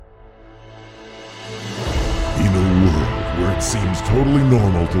In a world where it seems totally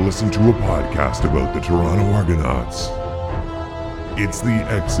normal to listen to a podcast about the Toronto Argonauts, it's the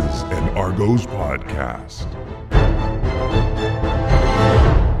X's and Argos podcast.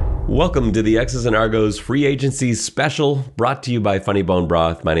 Welcome to the X's and Argos Free Agency Special, brought to you by Funny Bone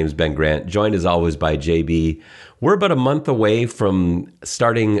Broth. My name is Ben Grant, joined as always by JB. We're about a month away from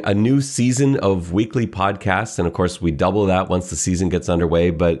starting a new season of weekly podcasts, and of course we double that once the season gets underway,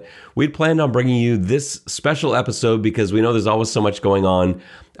 but we'd planned on bringing you this special episode because we know there's always so much going on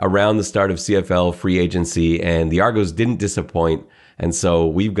around the start of CFL free agency, and the Argos didn't disappoint, and so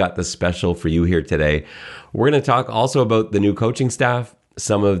we've got the special for you here today. We're going to talk also about the new coaching staff,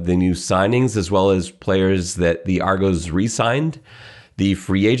 some of the new signings, as well as players that the Argos re-signed, the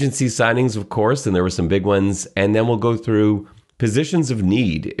free agency signings, of course, and there were some big ones, and then we'll go through positions of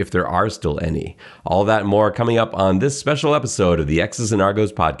need, if there are still any. All that and more coming up on this special episode of the X's and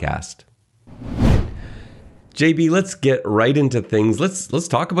Argos podcast. JB, let's get right into things. Let's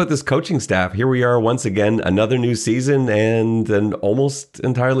talk about this coaching staff. Here we are once again, another new season and an almost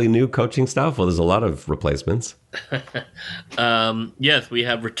entirely new coaching staff. Well, there's a lot of replacements. Yes, we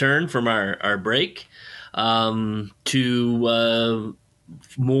have returned from our break to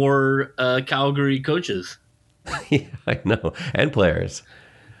more Calgary coaches. Yeah, I know. And players.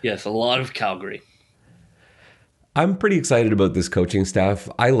 Yes, a lot of Calgary. I'm pretty excited about this coaching staff.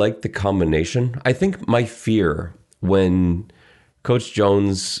 I like the combination. I think my fear when Coach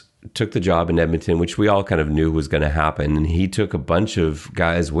Jones took the job in Edmonton, which we all kind of knew was going to happen, and he took a bunch of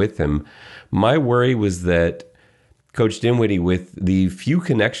guys with him, my worry was that Coach Dinwiddie, with the few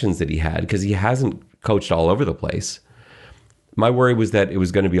connections that he had, because he hasn't coached all over the place, my worry was that it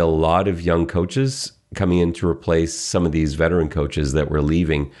was going to be a lot of young coaches coming in to replace some of these veteran coaches that were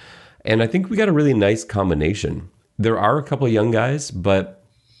leaving. And I think we got a really nice combination. There are a couple of young guys, but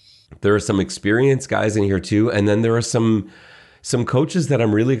there are some experienced guys in here too. And then there are some coaches that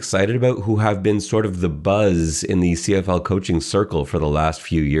I'm really excited about who have been sort of the buzz in the CFL coaching circle for the last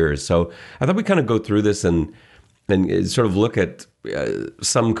few years. So I thought we kind of go through this and sort of look at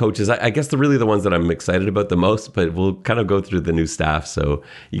some coaches. I guess they're really the ones that I'm excited about the most, but we'll kind of go through the new staff. So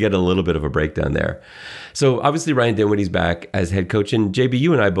you get a little bit of a breakdown there. So obviously Ryan Dinwiddie's back as head coach, and JB,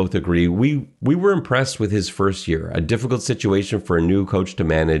 you and I both agree. We were impressed with his first year, a difficult situation for a new coach to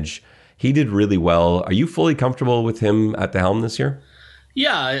manage. He did really well. Are you fully comfortable with him at the helm this year?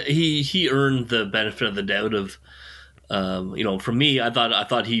 Yeah, he earned the benefit of the doubt of, for me, I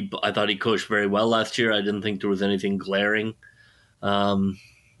thought he coached very well last year. I didn't think there was anything glaring.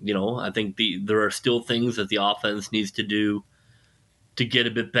 I think there are still things that the offense needs to do to get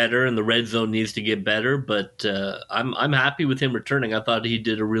a bit better, and the red zone needs to get better. But I'm happy with him returning. I thought he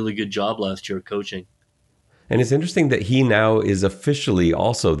did a really good job last year coaching. And it's interesting that he now is officially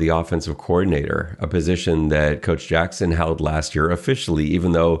also the offensive coordinator, a position that Coach Jackson held last year officially,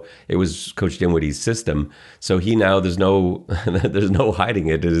 even though it was Coach Dinwiddie's system. So he now, there's no hiding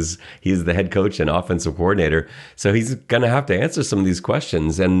it. He's the head coach and offensive coordinator. So he's going to have to answer some of these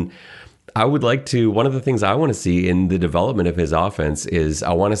questions. And I would like to, one of the things I want to see in the development of his offense is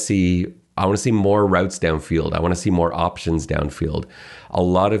I want to see more routes downfield. I want to see more options downfield. A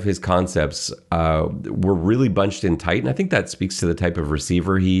lot of his concepts were really bunched in tight, and I think that speaks to the type of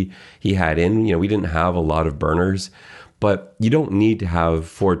receiver he had in. We didn't have a lot of burners, but you don't need to have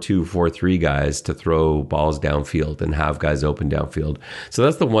 4-2, 4-3 guys to throw balls downfield and have guys open downfield. So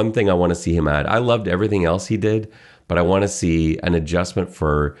that's the one thing I want to see him add. I loved everything else he did, but I want to see an adjustment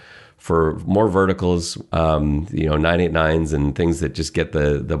for more verticals, 989s and things that just get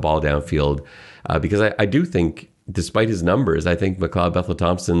the ball downfield. Because I do think, despite his numbers, I think McLeod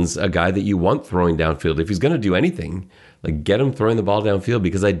Bethel-Thompson's a guy that you want throwing downfield. If he's going to do anything, like get him throwing the ball downfield,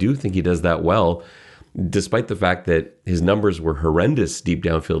 because I do think he does that well. Despite the fact that his numbers were horrendous deep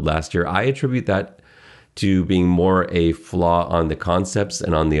downfield last year, I attribute that to being more a flaw on the concepts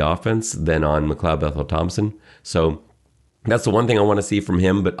and on the offense than on McLeod Bethel-Thompson. So that's the one thing I want to see from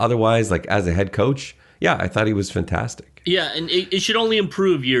him. But otherwise, like as a head coach, yeah, I thought he was fantastic. Yeah, and it should only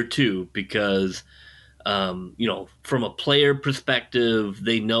improve year two because, from a player perspective,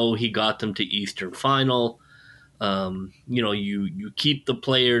 they know he got them to Eastern Final. You keep the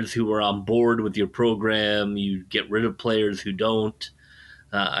players who are on board with your program. You get rid of players who don't.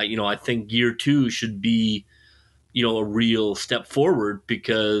 I think year two should be, a real step forward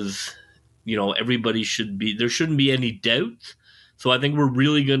because everybody there shouldn't be any doubts. So I think we're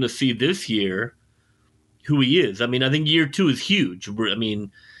really going to see this year who he is. I mean, I think year two is huge. I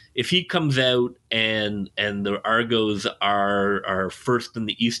mean, if he comes out and the Argos are first in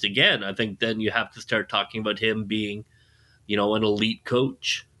the East again, I think then you have to start talking about him being, an elite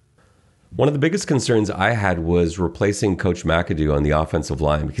coach. One of the biggest concerns I had was replacing Coach McAdoo on the offensive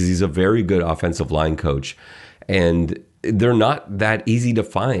line because he's a very good offensive line coach, and they're not that easy to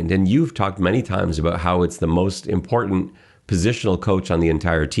find. And you've talked many times about how it's the most important positional coach on the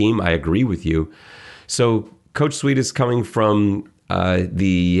entire team. I agree with you. So Coach Sweet is coming from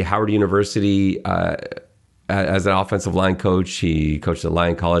the Howard University as an offensive line coach. He coached at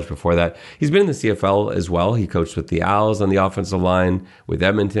Lyon College before that. He's been in the CFL as well. He coached with the Owls on the offensive line, with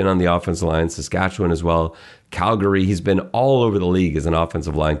Edmonton on the offensive line, Saskatchewan as well, Calgary. He's been all over the league as an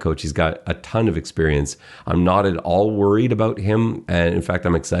offensive line coach. He's got a ton of experience. I'm not at all worried about him. And in fact,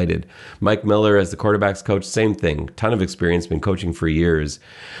 I'm excited. Mike Miller as the quarterback's coach, same thing. Ton of experience, been coaching for years.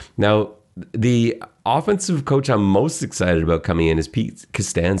 Now, the offensive coach I'm most excited about coming in is Pete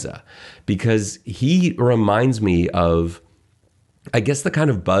Costanza, because he reminds me of, I guess, the kind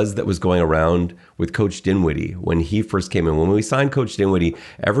of buzz that was going around with Coach Dinwiddie when he first came in. When we signed Coach Dinwiddie,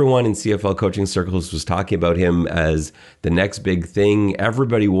 everyone in CFL coaching circles was talking about him as the next big thing.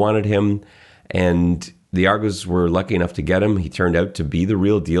 Everybody wanted him, and the Argos were lucky enough to get him. He turned out to be the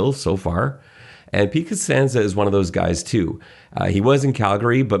real deal so far. And Pete Costanza is one of those guys too. He was in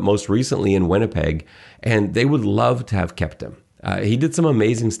Calgary, but most recently in Winnipeg, and they would love to have kept him. He did some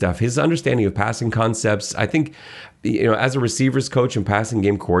amazing stuff. His understanding of passing concepts, I think, as a receivers coach and passing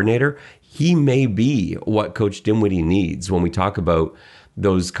game coordinator, he may be what Coach Dinwiddie needs when we talk about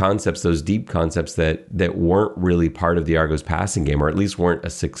those concepts, those deep concepts that weren't really part of the Argos passing game, or at least weren't a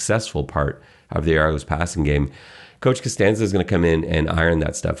successful part of the Argos passing game. Coach Costanza is going to come in and iron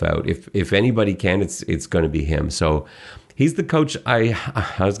that stuff out. If anybody can, it's going to be him. So he's the coach I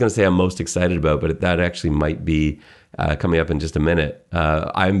was going to say I'm most excited about, but that actually might be coming up in just a minute.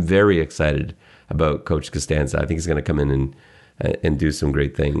 I'm very excited about Coach Costanza. I think he's going to come in and do some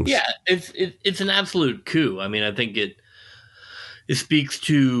great things. Yeah, it's an absolute coup. I mean, I think it speaks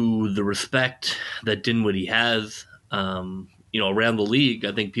to the respect that Dinwiddie has. Around the league.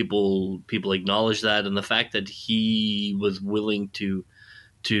 I think people acknowledge that, and the fact that he was willing to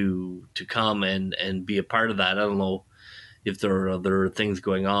come and be a part of that. I don't know if there are other things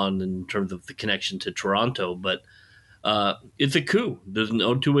going on in terms of the connection to Toronto, but it's a coup. There's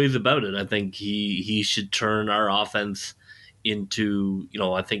no two ways about it. I think he should turn our offense into,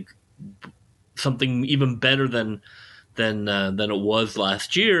 I think, something even better than it was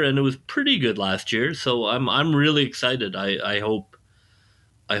last year, and it was pretty good last year. So I'm really excited. I hope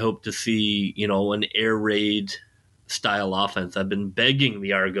to see an air raid style offense. I've been begging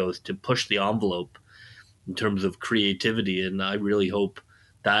the Argos to push the envelope in terms of creativity, and I really hope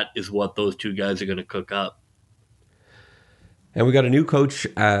that is what those two guys are going to cook up. And we got a new coach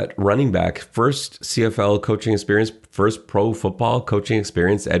at running back. First CFL coaching experience, first pro football coaching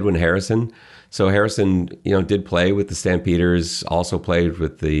experience, Edwin Harrison. So Harrison, did play with the Stampeders, also played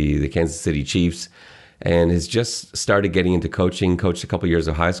with the Kansas City Chiefs, and has just started getting into coaching, coached a couple years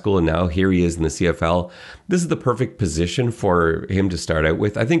of high school, and now here he is in the CFL. This is the perfect position for him to start out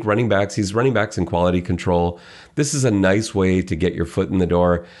with. I think he's running backs in quality control. This is a nice way to get your foot in the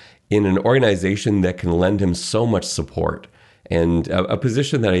door in an organization that can lend him so much support. And a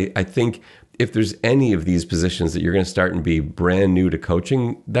position that I think, if there's any of these positions that you're going to start and be brand new to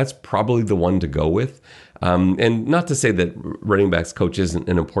coaching, that's probably the one to go with. And not to say that running backs coach isn't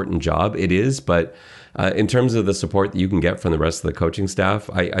an important job. It is, but in terms of the support that you can get from the rest of the coaching staff,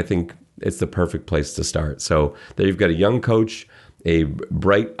 I think it's the perfect place to start. So there you've got a young coach, a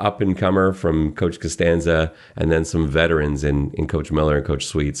bright up-and-comer from Coach Costanza, and then some veterans in Coach Miller and Coach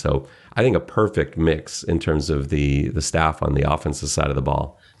Sweet. So I think a perfect mix in terms of the staff on the offensive side of the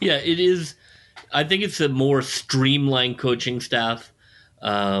ball. Yeah, it is. I think it's a more streamlined coaching staff.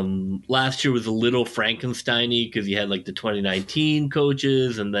 Last year was a little Frankenstein-y because you had like the 2019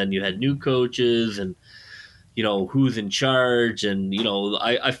 coaches, and then you had new coaches, and who's in charge. And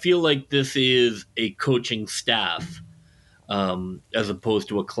I feel like this is a coaching staff as opposed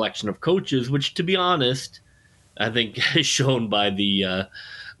to a collection of coaches, which, to be honest, I think is shown by the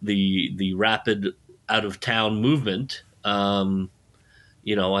rapid out of town movement.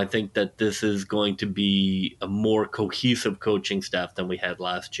 I think that this is going to be a more cohesive coaching staff than we had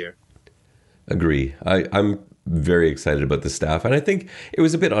last year. Agree. I'm very excited about the staff. And I think it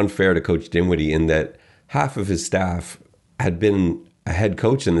was a bit unfair to Coach Dinwiddie in that half of his staff had been a head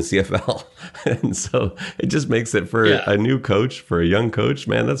coach in the CFL. And so it just makes it for a new coach, for a young coach,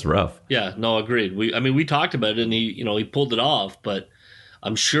 man, that's rough. Yeah, no, agreed. We talked about it, and he pulled it off, but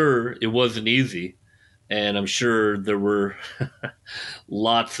I'm sure it wasn't easy. And I'm sure there were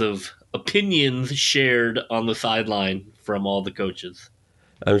lots of opinions shared on the sideline from all the coaches.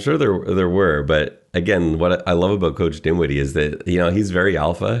 I'm sure there were, but again, what I love about Coach Dinwiddie is that, he's very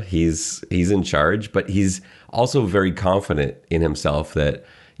alpha. He's in charge, but he's also very confident in himself that,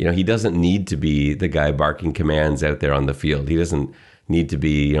 he doesn't need to be the guy barking commands out there on the field. He doesn't need to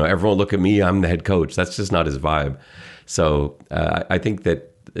be, everyone look at me, I'm the head coach. That's just not his vibe. So I think that,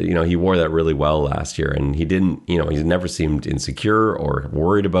 he wore that really well last year, and he didn't, he never seemed insecure or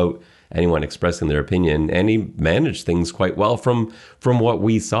worried about anyone expressing their opinion, and he managed things quite well from what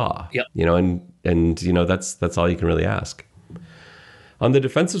we saw. Yep. And that's all you can really ask. On the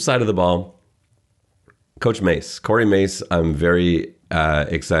defensive side of the ball, Coach Mace, Corey Mace, I'm very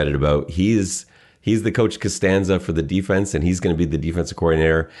excited about. He's the Coach Costanza for the defense, and he's going to be the defensive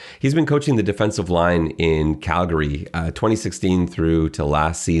coordinator. He's been coaching the defensive line in Calgary 2016 through to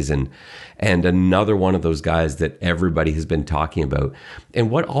last season, and another one of those guys that everybody has been talking about. And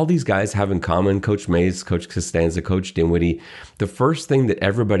what all these guys have in common, Coach Mace, Coach Costanza, Coach Dinwiddie, the first thing that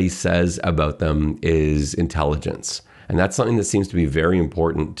everybody says about them is intelligence. And that's something that seems to be very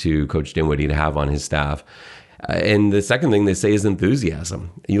important to Coach Dinwiddie to have on his staff. And the second thing they say is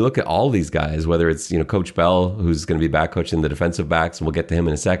enthusiasm. You look at all these guys, whether it's Coach Bell, who's going to be back coaching the defensive backs, and we'll get to him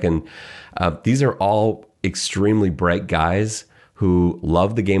in a second. These are all extremely bright guys who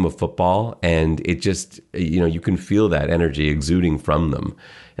love the game of football, and it just, you can feel that energy exuding from them.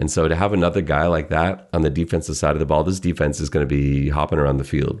 And so to have another guy like that on the defensive side of the ball, this defense is going to be hopping around the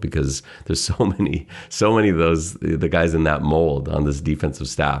field because there's so many of those, the guys in that mold on this defensive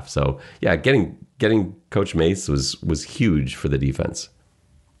staff. So yeah, getting Coach Mace was huge for the defense.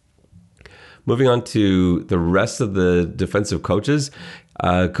 Moving on to the rest of the defensive coaches,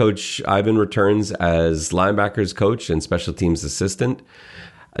 Coach Ivan returns as linebackers coach and special teams assistant.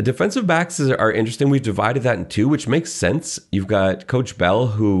 Defensive backs are interesting. We've divided that in two, which makes sense. You've got Coach Bell,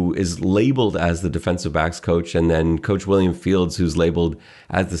 who is labeled as the defensive backs coach, and then Coach William Fields, who's labeled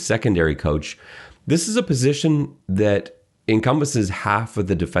as the secondary coach. This is a position that encompasses half of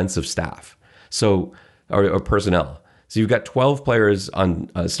the defensive staff, or personnel. So you've got 12 players on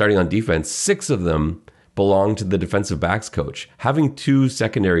starting on defense. 6 of them belong to the defensive backs coach. Having 2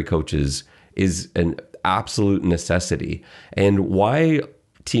 secondary coaches is an absolute necessity. And why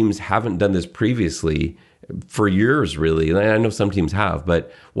teams haven't done this previously for years, really, I know some teams have,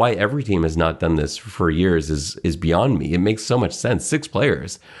 but why every team has not done this for years is beyond me. It makes so much sense. 6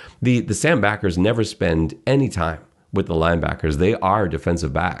 players. The Sam backers never spend any time with the linebackers. They are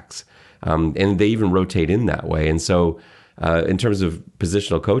defensive backs. And they even rotate in that way. And so in terms of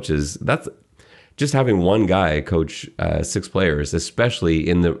positional coaches, that's just having one guy coach 6 players, especially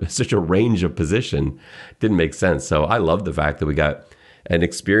in such a range of position, didn't make sense. So I love the fact that we got an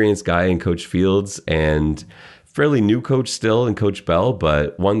experienced guy in Coach Fields and fairly new coach still in Coach Bell,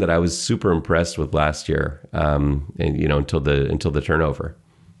 but one that I was super impressed with last year, until the turnover.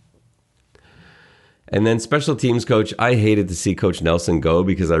 And then special teams coach, I hated to see Coach Nelson go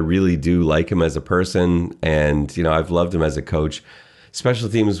because I really do like him as a person, and I've loved him as a coach. Special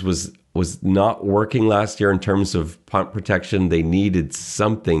teams was not working last year in terms of punt protection. They needed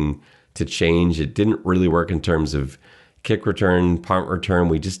something to change. It didn't really work in terms of kick return, punt return.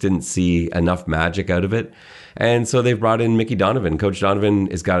 We just didn't see enough magic out of it. And so they've brought in Mickey Donovan. Coach Donovan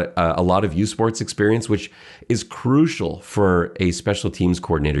has got a lot of U Sports experience, which is crucial for a special teams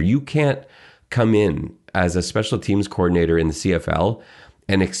coordinator. You can't come in as a special teams coordinator in the CFL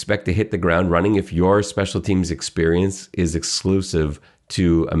and expect to hit the ground running if your special teams experience is exclusive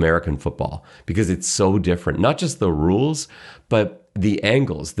to American football, because it's so different. Not just the rules, but the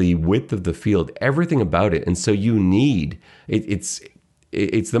angles, the width of the field, everything about it. And so you need, it's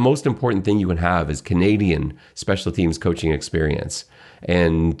the most important thing you can have is Canadian special teams coaching experience.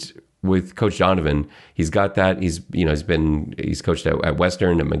 And with Coach Donovan, he's got that. He's coached at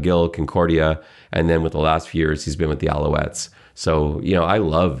Western, at McGill, Concordia, and then with the last few years, he's been with the Alouettes. So, I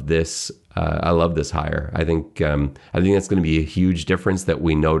love this. I love this hire. I think that's going to be a huge difference that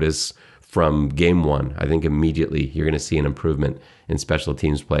we notice from game one. I think immediately you're going to see an improvement in special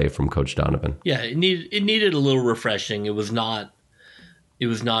teams play from Coach Donovan. Yeah, it needed a little refreshing. It was not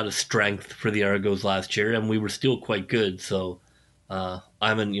a strength for the Argos last year, and we were still quite good. So I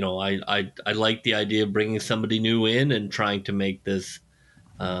like the idea of bringing somebody new in and trying to make this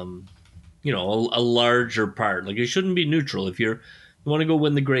a larger part. Like, it shouldn't be neutral. If you want to go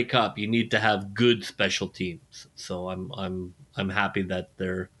win the Grey Cup, you need to have good special teams. So I'm happy that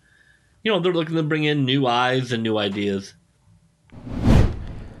they're looking to bring in new eyes and new ideas.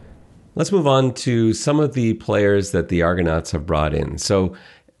 Let's move on to some of the players that the Argonauts have brought in. So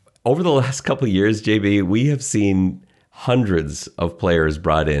over the last couple of years, JB, we have seen hundreds of players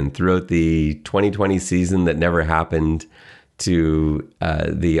brought in throughout the 2020 season that never happened to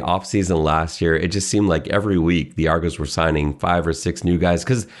the offseason last year, it just seemed like every week the Argos were signing 5 or 6 new guys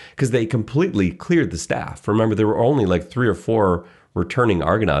because they completely cleared the staff. Remember, there were only like 3 or 4 returning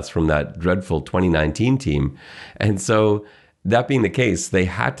Argonauts from that dreadful 2019 team. And so that being the case, they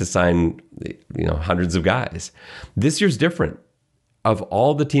had to sign, hundreds of guys. This year's different. Of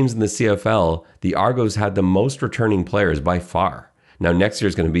all the teams in the CFL, the Argos had the most returning players by far. Now, next year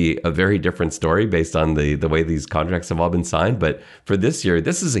is going to be a very different story based on the way these contracts have all been signed. But for this year,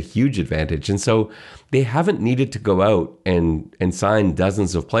 this is a huge advantage. And so they haven't needed to go out and sign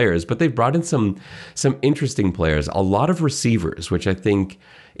dozens of players, but they've brought in some interesting players, a lot of receivers, which I think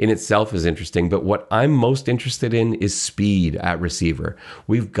in itself is interesting. But what I'm most interested in is speed at receiver.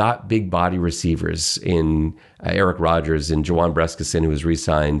 We've got big body receivers in Eric Rogers and Jawan Brescacin, who was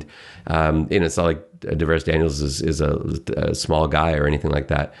re-signed. And it's not like DeVaris Daniels is a small guy or anything like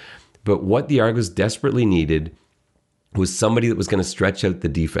that. But what the Argos desperately needed was somebody that was going to stretch out the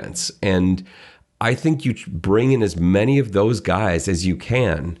defense. And I think you bring in as many of those guys as you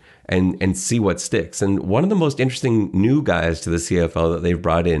can and see what sticks. And one of the most interesting new guys to the CFL that they've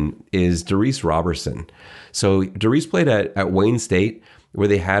brought in is Darius Robertson. So Darius played at Wayne State, where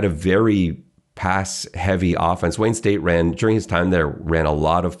they had a very pass-heavy offense. Wayne State during his time there, ran a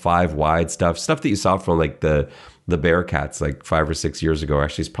lot of 5 wide stuff that you saw from like the Bearcats like 5 or 6 years ago.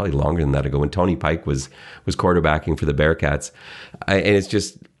 Actually, it's probably longer than that ago when Tony Pike was quarterbacking for the Bearcats. And it's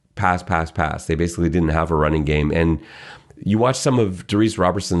just pass. They basically didn't have a running game. And you watch some of Darius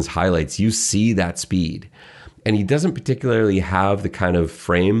Robertson's highlights, you see that speed. And he doesn't particularly have the kind of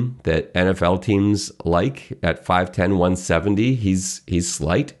frame that NFL teams like at 5'10", 170. He's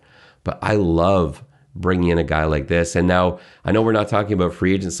slight, but I love bringing in a guy like this. And now, I know we're not talking about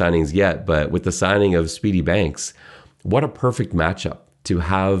free agent signings yet, but with the signing of Speedy Banks, what a perfect matchup to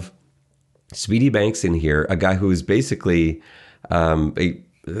have Speedy Banks in here, a guy who is basically a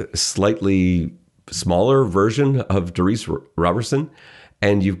slightly smaller version of Darius Robertson.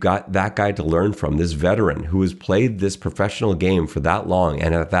 And you've got that guy to learn from, this veteran who has played this professional game for that long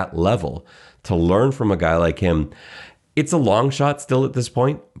and at that level, to learn from a guy like him. It's a long shot still at this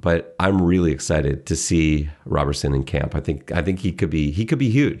point, but I'm really excited to see Robertson in camp. I think he could be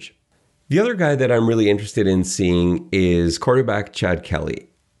huge. The other guy that I'm really interested in seeing is quarterback Chad Kelly.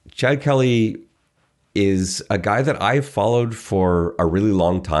 Chad Kelly is a guy that I've followed for a really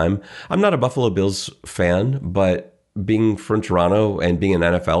long time. I'm not a Buffalo Bills fan, but being from Toronto and being an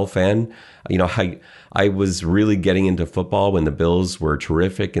NFL fan, I was really getting into football when the Bills were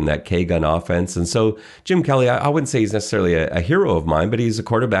terrific in that K-gun offense. And so Jim Kelly, I wouldn't say he's necessarily a hero of mine, but he's a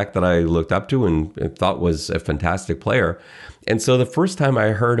quarterback that I looked up to and thought was a fantastic player. And so the first time I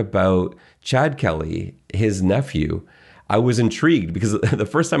heard about Chad Kelly, his nephew, I was intrigued because the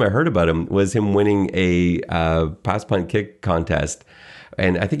first time I heard about him was him winning a pass punt kick contest.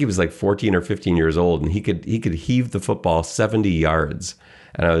 And I think he was like 14 or 15 years old, and he could heave the football 70 yards.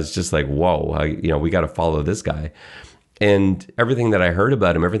 And I was just like, whoa, we got to follow this guy. And everything that I heard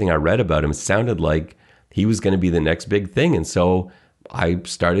about him, everything I read about him, sounded like he was going to be the next big thing. And so I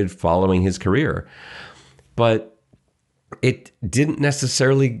started following his career. But it didn't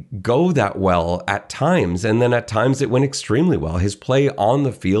necessarily go that well at times. And then at times it went extremely well. His play on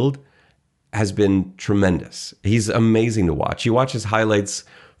the field has been tremendous. He's amazing to watch. You watch his highlights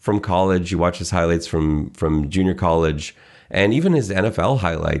from college, you watch his highlights from junior college, and even his NFL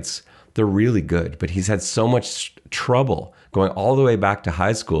highlights, they're really good. But he's had so much trouble going all the way back to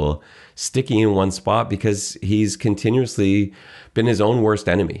high school, sticking in one spot because he's continuously been his own worst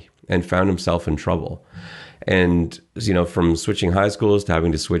enemy and found himself in trouble. And, from switching high schools to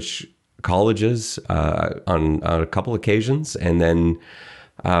having to switch colleges on a couple occasions, and then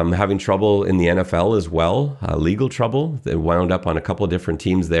having trouble in the NFL as well, legal trouble. They wound up on a couple of different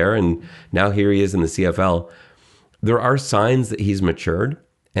teams there, and now here he is in the CFL. There are signs that he's matured,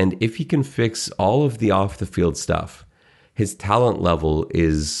 and if he can fix all of the off-the-field stuff, his talent level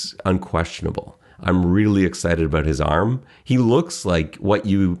is unquestionable. I'm really excited about his arm. He looks like what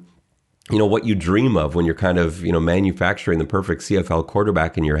you dream of when you're kind of, manufacturing the perfect CFL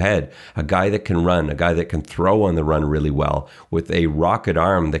quarterback in your head, a guy that can run, a guy that can throw on the run really well with a rocket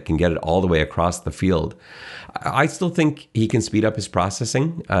arm that can get it all the way across the field. I still think he can speed up his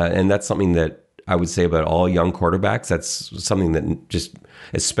processing. And that's something that I would say about all young quarterbacks. That's something that just,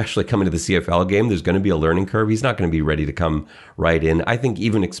 especially coming to the CFL game, there's going to be a learning curve. He's not going to be ready to come right in. I think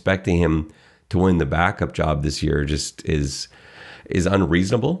even expecting him to win the backup job this year just is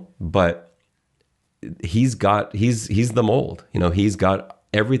unreasonable, but he's the mold. He's got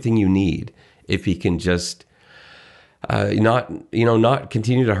everything you need if he can just not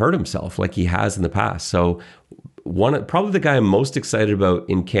continue to hurt himself like he has in the past. So probably the guy I'm most excited about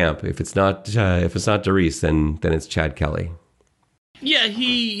in camp. If it's not Darius, then it's Chad Kelly. Yeah,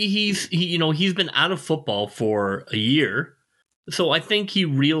 he's been out of football for a year, so I think he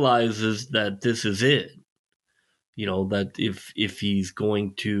realizes that this is it. That if he's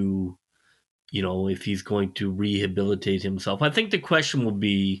going to, rehabilitate himself, I think the question will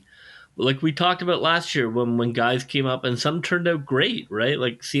be, like we talked about last year when guys came up and some turned out great, right?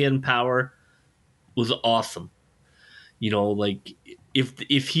 Like CN Power was awesome. Like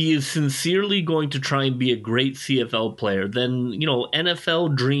if he is sincerely going to try and be a great CFL player, then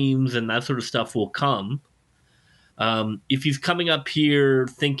NFL dreams and that sort of stuff will come. If he's coming up here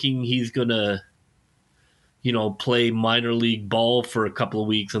thinking he's gonna play minor league ball for a couple of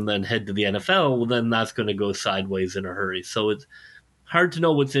weeks and then head to the NFL, well, then that's going to go sideways in a hurry. So it's hard to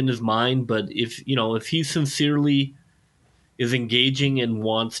know what's in his mind. But if he sincerely is engaging and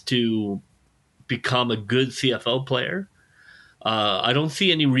wants to become a good CFL player, I don't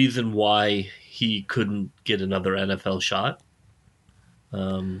see any reason why he couldn't get another NFL shot.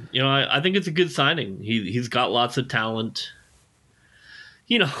 I think it's a good signing. He's got lots of talent.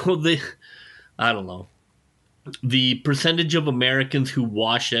 I don't know. The percentage of Americans who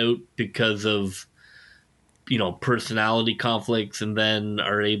wash out because of personality conflicts and then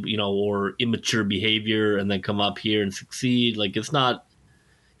are able, or immature behavior and then come up here and succeed, like it's not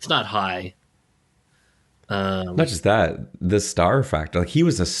high. Not just that, the star factor. Like he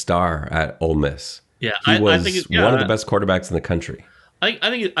was a star at Ole Miss. Yeah, he was one of the best quarterbacks in the country. I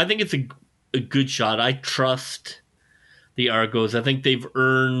think it's a good shot. I trust the Argos. I think they've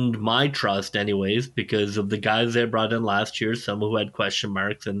earned my trust anyways because of the guys they brought in last year, some who had question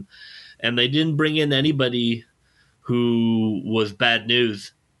marks, and they didn't bring in anybody who was bad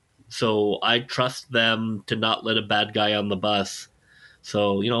news. So I trust them to not let a bad guy on the bus.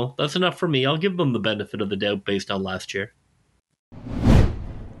 So, that's enough for me. I'll give them the benefit of the doubt based on last year.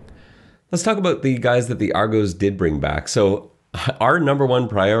 Let's talk about the guys that the Argos did bring back. So our number one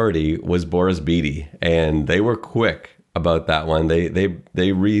priority was Boris Bede, and they were quick about that one.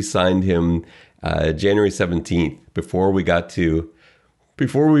 They re-signed him January 17th before we got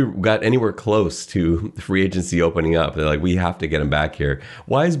anywhere close to free agency opening up. They're like, we have to get him back here.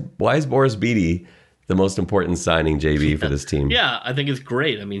 Why is Boris Bede the most important signing, JB, for this team? Yeah, I think it's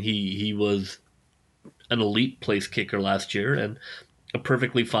great. I mean, he was an elite place kicker last year and a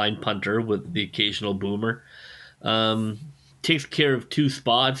perfectly fine punter with the occasional boomer. Takes care of two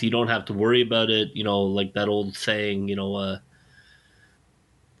spots. You don't have to worry about it. Like that old saying, a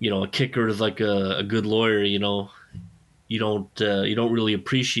kicker is like a good lawyer. You don't really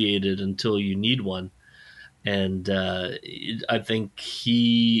appreciate it until you need one. And I think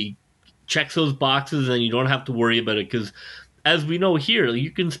he checks those boxes and you don't have to worry about it because as we know here,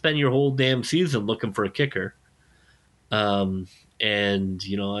 you can spend your whole damn season looking for a kicker. So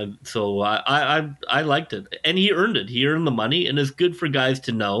I liked it, and he earned it. He earned the money, and it's good for guys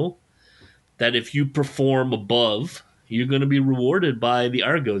to know that if you perform above, you're going to be rewarded by the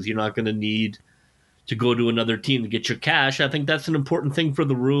Argos. You're not going to need to go to another team to get your cash. I think that's an important thing for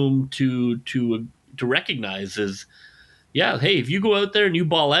the room to recognize is, yeah, hey, if you go out there and you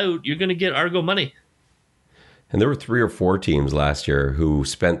ball out, you're going to get Argo money. And there were 3 or 4 teams last year who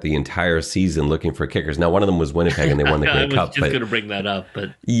spent the entire season looking for kickers. Now, one of them was Winnipeg, and they won the Grey Cup. I was just going to bring that up, but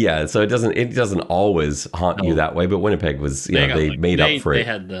yeah, so it doesn't always haunt you that way. But Winnipeg was, they made up for it. They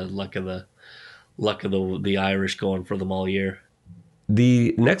had the luck of the Irish going for them all year.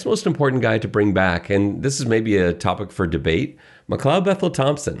 The next most important guy to bring back, and this is maybe a topic for debate, McLeod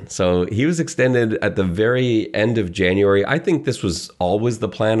Bethel-Thompson. So he was extended at the very end of January. I think this was always the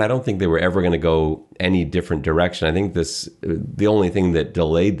plan. I don't think they were ever going to go any different direction. I think the only thing that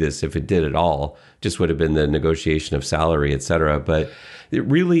delayed this, if it did at all, just would have been the negotiation of salary, etc. But it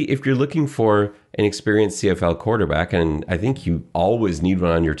really, if you're looking for an experienced CFL quarterback, and I think you always need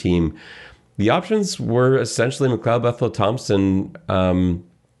one on your team, the options were essentially McLeod Bethel-Thompson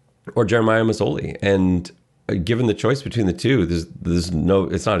or Jeremiah Masoli. And given the choice between the two, there's no,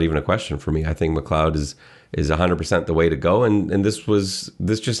 it's not even a question for me. I think McLeod is 100% the way to go, and this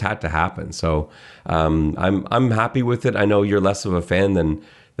just had to happen. So I'm happy with it. I know you're less of a fan than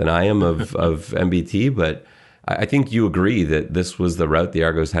I am of MBT, but I think you agree that this was the route the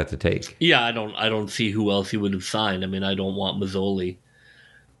Argos had to take. Yeah, I don't see who else he would have signed. I mean, I don't want Masoli.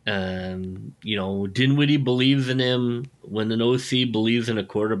 Dinwiddie believes in him. When an OC believes in a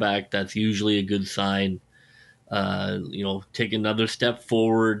quarterback, that's usually a good sign. Take another step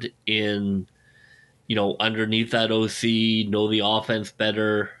forward in, underneath that OC, know the offense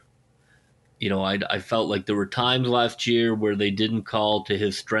better. I felt like there were times last year where they didn't call to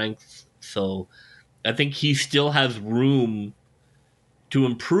his strengths. So I think he still has room to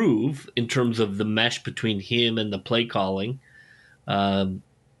improve in terms of the mesh between him and the play calling.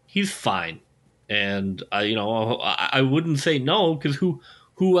 He's fine, and I wouldn't say no, because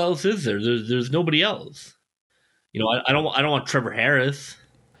who else is there? There's nobody else. I don't want Trevor Harris.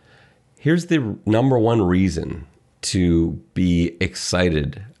 Here's the number one reason to be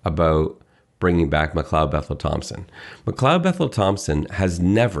excited about bringing back McLeod Bethel Thompson. McLeod Bethel Thompson has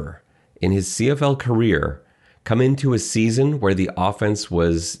never in his CFL career come into a season where the offense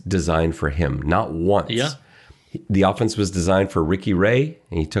was designed for him. Not once. Yeah. The offense was designed for Ricky Ray,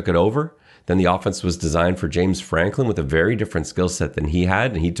 and he took it over. Then the offense was designed for James Franklin with a very different skill set than he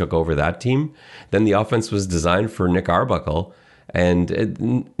had, and he took over that team. Then the offense was designed for Nick Arbuckle,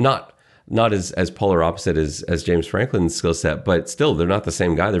 and not as polar opposite as James Franklin's skill set, but still, they're not the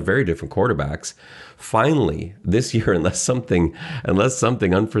same guy. They're very different quarterbacks. Finally, this year, unless something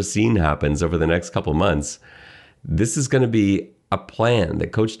unforeseen happens over the next couple months, this is going to be a plan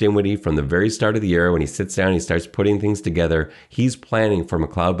that Coach Dinwiddie, from the very start of the year, when he sits down and he starts putting things together, he's planning for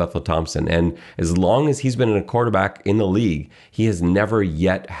McLeod Bethel Thompson. And as long as he's been a quarterback in the league, he has never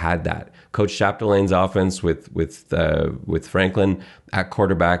yet had that. Coach Chapdelain's offense with Franklin at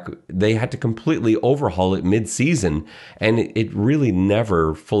quarterback, they had to completely overhaul it mid-season, and it really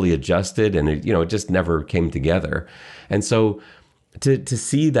never fully adjusted, and it just never came together. And so to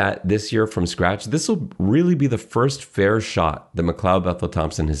see that this year from scratch, this will really be the first fair shot that McLeod Bethel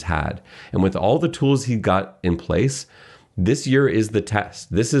Thompson has had. And with all the tools he got in place, this year is the test.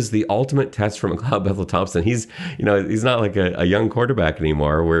 This is the ultimate test for McLeod Bethel Thompson. He's not like a young quarterback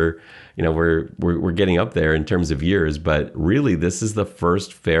anymore. We're getting up there in terms of years, but really this is the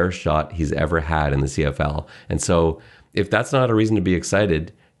first fair shot he's ever had in the CFL. And so if that's not a reason to be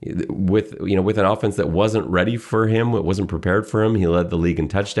excited, with an offense that wasn't ready for him, it wasn't prepared for him. He led the league in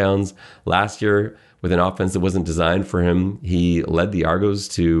touchdowns last year. With an offense that wasn't designed for him, he led the Argos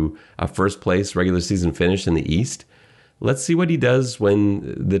to a first place regular season finish in the East. Let's see what he does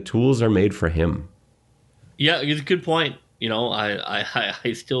when the tools are made for him. Yeah, it's a good point.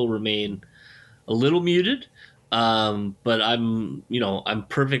 I still remain a little muted, but I'm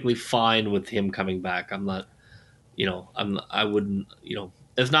perfectly fine with him coming back. I'm not, I wouldn't,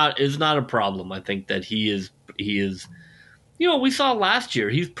 it's not a problem. I think that he is, we saw last year,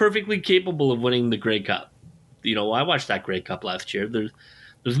 he's perfectly capable of winning the Grey Cup. I watched that Grey Cup last year.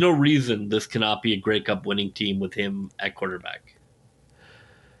 There's no reason this cannot be a Grey Cup winning team with him at quarterback.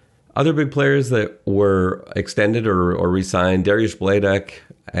 Other big players that were extended or re-signed, Darius Bladek,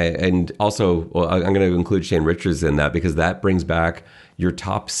 and also, I'm going to include Shane Richards in that, because that brings back your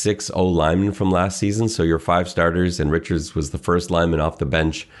top 6 O-linemen from last season. So your 5 starters, and Richards was the first lineman off the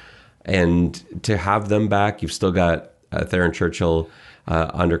bench. And to have them back, you've still got Theron Churchill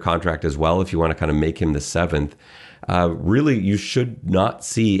under contract as well, if you want to kind of make him the 7th. Really, you should not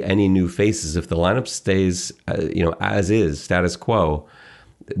see any new faces. If the lineup stays, as is, status quo,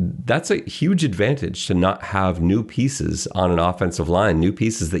 that's a huge advantage to not have new pieces on an offensive line, new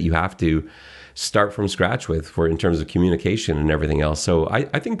pieces that you have to start from scratch with in terms of communication and everything else. So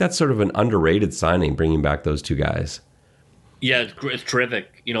I think that's sort of an underrated signing, bringing back those 2 guys. Yeah, it's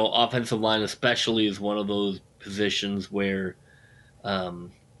terrific. Offensive line especially is one of those positions where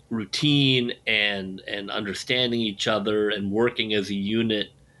routine and understanding each other and working as a unit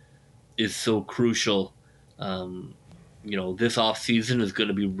is so crucial. This offseason is going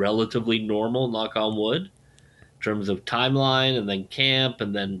to be relatively normal, knock on wood, in terms of timeline, and then camp,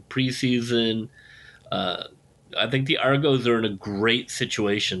 and then preseason. I think the Argos are in a great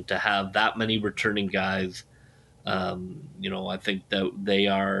situation to have that many returning guys. I think that they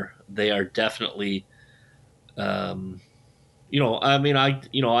are definitely, I'm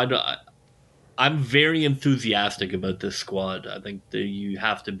very enthusiastic about this squad. I think that you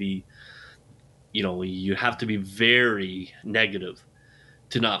have to be very negative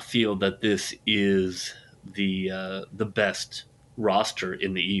to not feel that this is the best roster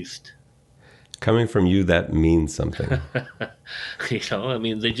in the East. Coming from you, that means something. They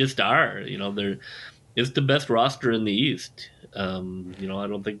just are. It's the best roster in the East. I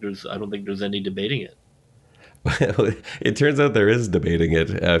don't think there's any debating it. It turns out there is debating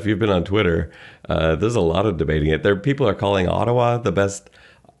it. If you've been on Twitter, there's a lot of debating it. People are calling Ottawa the best.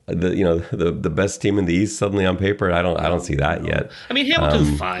 The best team in the East suddenly on paper. I don't see that yet.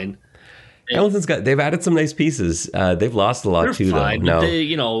 Hamilton's fine. They've added some nice pieces. They've lost a lot too, fine, though.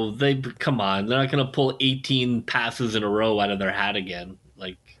 No, they come on. They're not going to pull 18 passes in a row out of their hat again.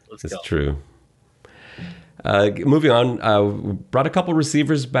 Let's go. It's true. Moving on, brought a couple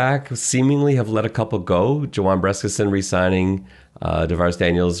receivers back. Seemingly have let a couple go. Jawan Brescison re-signing, DeVaris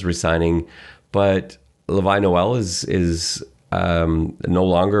Daniels re-signing. but Levi Noel is no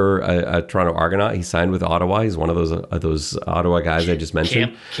longer a Toronto Argonaut. He signed with Ottawa. He's one of those Ottawa guys I just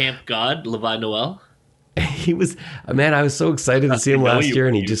mentioned. Camp God, Levi Noel. He was, man, I was so excited to see him last year,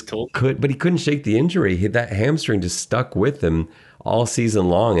 and he just couldn't shake the injury. That hamstring just stuck with him all season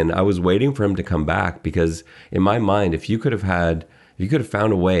long, and I was waiting for him to come back, because in my mind, if you could have found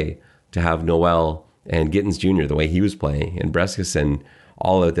a way to have Noel and Gittins Jr. the way he was playing, and Breskison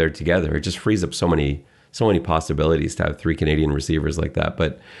all out there together, it just frees up so many possibilities to have three Canadian receivers like that.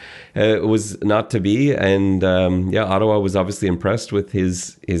 But it was not to be, and Ottawa was obviously impressed with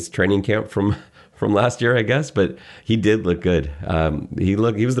his training camp from last year, I guess, but he did look good. He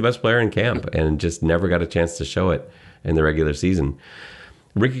was the best player in camp and just never got a chance to show it in the regular season.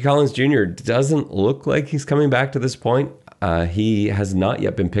 Ricky Collins Jr. doesn't look like he's coming back to this point. He has not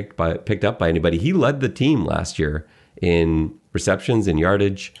yet been picked up by anybody. He led the team last year in receptions and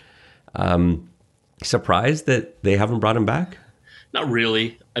yardage. Surprised that they haven't brought him back? Not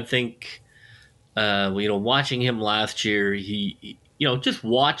really. I think, watching him last year, he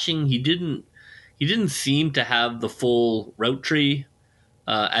didn't seem to have the full route tree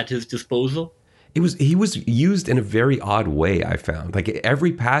at his disposal. He was used in a very odd way, I found. Like,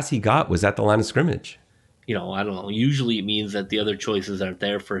 every pass he got was at the line of scrimmage. I don't know. Usually it means that the other choices aren't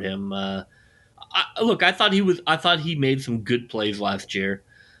there for him. I thought he made some good plays last year.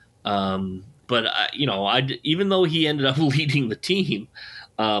 But even though he ended up leading the team,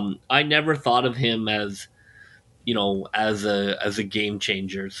 I never thought of him as a game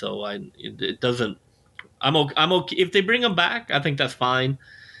changer. So it doesn't. I'm okay if they bring him back. I think that's fine.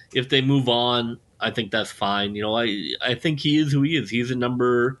 If they move on, I think that's fine. I think he is who he is. He's a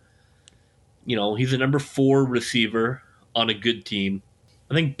number 4 receiver on a good team.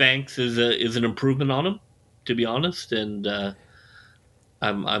 I think Banks is an improvement on him, to be honest, and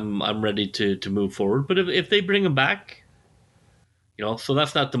I'm ready to move forward. But if they bring him back, so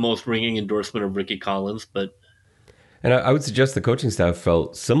that's not the most ringing endorsement of Ricky Collins, but. And I would suggest the coaching staff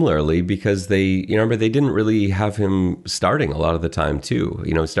felt similarly, because they didn't really have him starting a lot of the time too.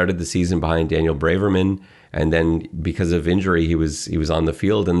 Started the season behind Daniel Braverman, and then because of injury, he was on the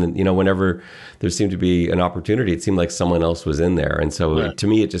field. And then, whenever there seemed to be an opportunity, it seemed like someone else was in there. And so to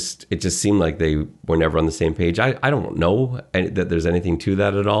me, it just seemed like they were never on the same page. I don't know that there's anything to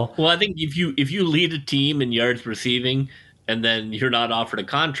that at all. Well, I think if you lead a team in yards receiving and then you're not offered a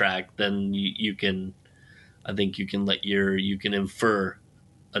contract, then you can. I think you can infer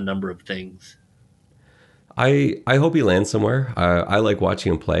a number of things. I hope he lands somewhere. I like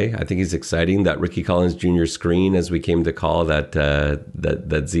watching him play. I think he's exciting. That Ricky Collins Jr. screen, as we came to call that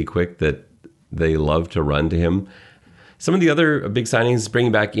Z Quick that they love to run to him. Some of the other big signings,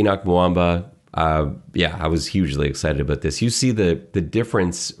 bringing back Enoch Mwamba. I was hugely excited about this. You see the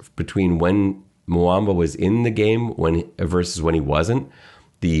difference between when Mwamba was in the game versus when he wasn't.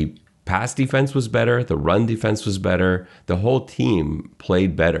 The pass defense was better. The run defense was better. The whole team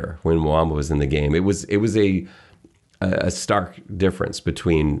played better when Mwamba was in the game. It was a stark difference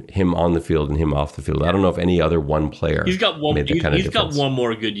between him on the field and him off the field. I don't know if any other one player. He's got one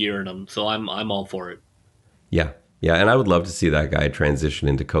more good year in him, so I'm all for it. Yeah, and I would love to see that guy transition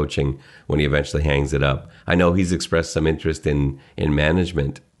into coaching when he eventually hangs it up. I know he's expressed some interest in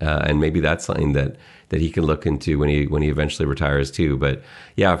management, and maybe that's something that he can look into when he eventually retires too. But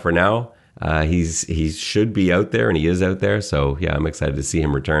yeah, for now, he should be out there, and he is out there. So yeah, I'm excited to see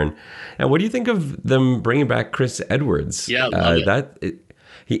him return. And what do you think of them bringing back Chris Edwards? Yeah, love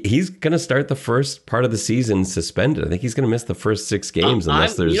he's going to start the first part of the season suspended. I think he's going to miss the first 6 games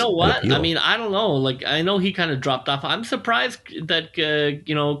unless there's. You know what? An appeal. I mean, I don't know. Like, I know he kind of dropped off. I'm surprised that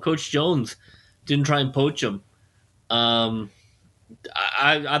Coach Jones didn't try and poach him. I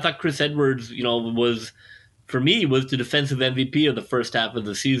thought Chris Edwards, was the defensive MVP of the first half of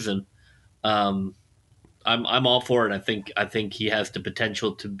the season. I'm all for it. I think he has the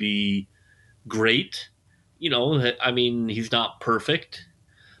potential to be great. I mean, he's not perfect,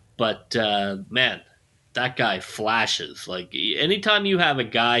 but man, that guy flashes. Like, anytime you have a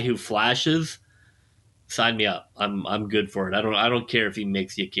guy who flashes, sign me up. I'm good for it. I don't care if he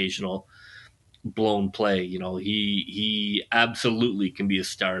makes the occasional blown play. He absolutely can be a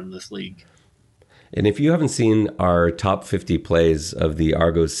star in this league. And if you haven't seen our top 50 plays of the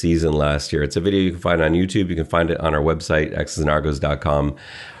Argos season last year, it's a video you can find on YouTube. You can find it on our website, xsandargos.com.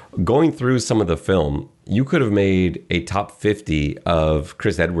 going through some of the film, you could have made a top 50 of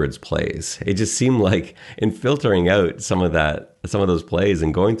Chris Edwards plays. It just seemed like in filtering out some of those plays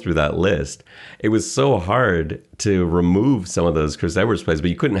and going through that list, it was so hard to remove some of those Chris Edwards plays, but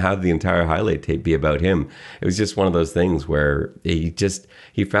you couldn't have the entire highlight tape be about him. It was just one of those things where he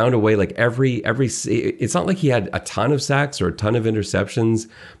found a way, like it's not like he had a ton of sacks or a ton of interceptions,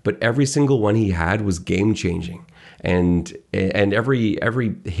 but every single one he had was game changing. And every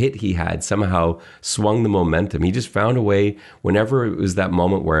hit he had somehow swung the momentum. He just found a way whenever it was that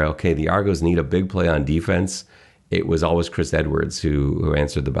moment where, okay, the Argos need a big play on defense, it was always Chris Edwards who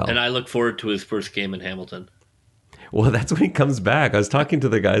answered the bell. And I look forward to his first game in Hamilton. Well, that's when he comes back. I was talking to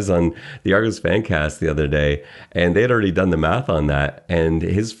the guys on the Argos Fancast the other day, and they had already done the math on that. And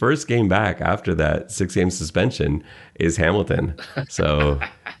his first game back after that 6-game suspension is Hamilton. So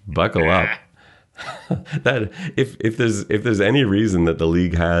buckle up. That if there's any reason that the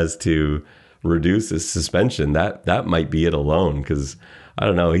league has to reduce his suspension, that might be it alone, because I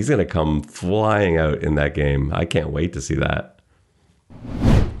don't know, he's going to come flying out in that game. I can't wait to see that.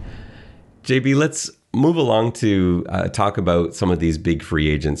 JB, let's move along to talk about some of these big free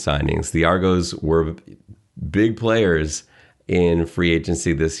agent signings. The Argos were big players in free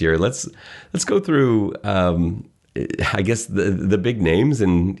agency this year. Let's go through I guess the big names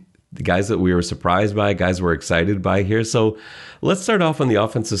and the guys that we were surprised by, guys we're excited by here. So let's start off on the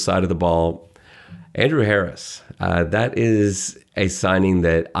offensive side of the ball. Andrew Harris, that is a signing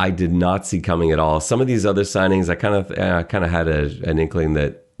that I did not see coming at all. Some of these other signings, I kind of had an inkling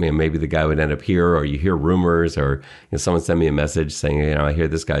that maybe the guy would end up here, or you hear rumors, or someone sent me a message saying, I hear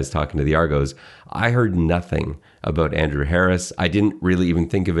this guy's talking to the Argos. I heard nothing about Andrew Harris. I didn't really even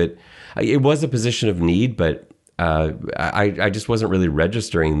think of it. It was a position of need, but I just wasn't really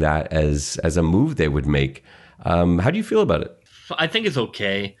registering that as a move they would make. How do you feel about it? I think it's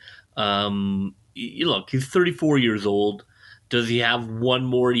okay. Look, he's 34 years old. Does he have one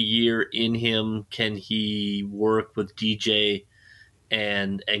more year in him? Can he work with DJ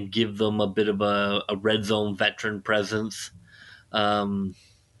and give them a bit of a red zone veteran presence? I'm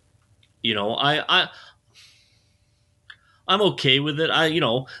okay with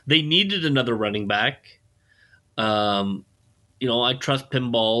it. They needed another running back. I trust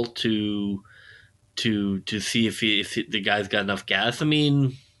Pinball to see if the guy's got enough gas. I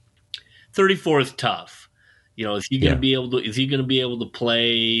mean, 34 is tough. Is he going to be able to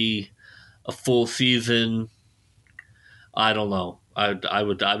play a full season? I don't know. I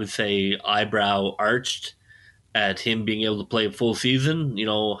would say eyebrow arched at him being able to play a full season.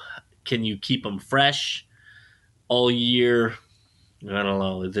 Can you keep him fresh all year? I don't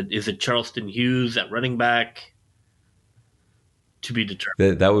know. Is it Charleston Hughes at running back? To be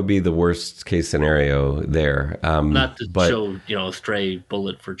determined. That would be the worst case scenario there. Not to show a stray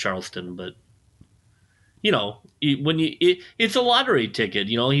bullet for Charleston, but it's a lottery ticket.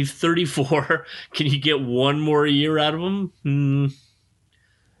 He's 34. Can you get one more year out of him?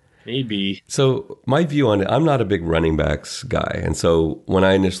 Maybe. So my view on it, I'm not a big running backs guy, and so when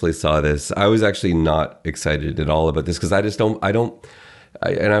I initially saw this, I was actually not excited at all about this, because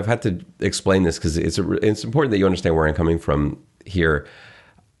and I've had to explain this because it's important that you understand where I'm coming from here.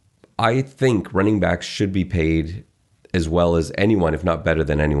 I think running backs should be paid as well as anyone, if not better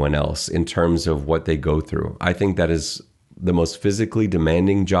than anyone else, in terms of what they go through. I think that is the most physically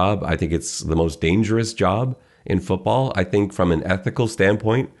demanding job. I think it's the most dangerous job in football. I think from an ethical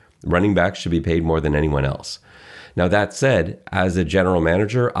standpoint, running backs should be paid more than anyone else. Now, that said, as a general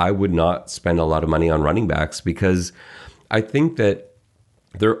manager, I would not spend a lot of money on running backs, because I think that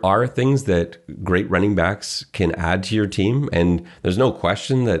there are things that great running backs can add to your team, and there's no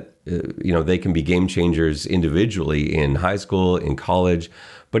question that they can be game changers individually in high school, in college,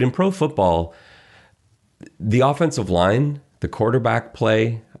 but in pro football, the offensive line, the quarterback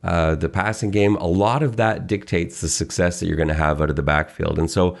play, the passing game, a lot of that dictates the success that you're going to have out of the backfield. And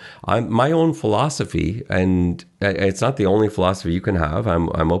so my own philosophy, and it's not the only philosophy you can have,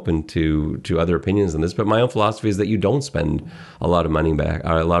 I'm open to other opinions on this, but my own philosophy is that you don't spend a lot of money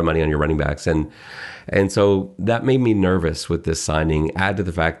on your running backs. And so that made me nervous with this signing. Add to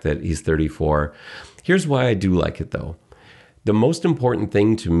the fact that he's 34. Here's why I do like it, though. The most important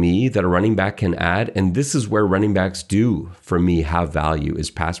thing to me that a running back can add, and this is where running backs do, for me, have value, is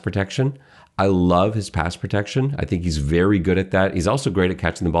pass protection. I love his pass protection. I think he's very good at that. He's also great at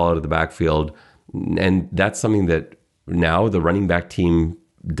catching the ball out of the backfield. And that's something that now the running back team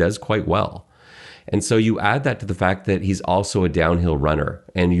does quite well. And so you add that to the fact that he's also a downhill runner.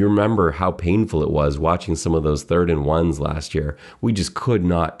 And you remember how painful it was watching some of those 3rd and 1s last year. We just could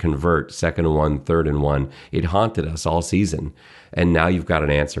not convert 2nd and 1, 3rd and 1. It haunted us all season. And now you've got an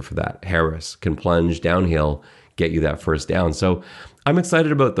answer for that. Harris can plunge downhill, get you that first down. So I'm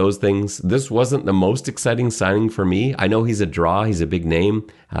excited about those things. This wasn't the most exciting signing for me. I know he's a draw. He's a big name.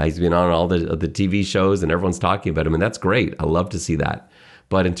 He's been on all the TV shows and everyone's talking about him, and that's great. I love to see that.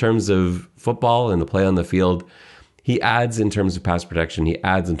 But in terms of football and the play on the field, he adds in terms of pass protection. He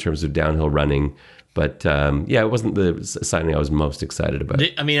adds in terms of downhill running. But it wasn't the signing I was most excited about.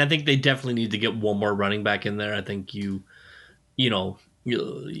 I mean, I think they definitely need to get one more running back in there. I think you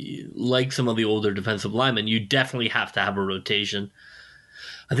like some of the older defensive linemen, you definitely have to have a rotation.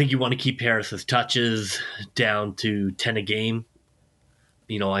 I think you want to keep Harris's touches down to 10 a game.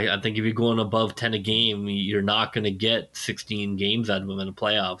 I think if you're going above 10 a game, you're not going to get 16 games out of him in the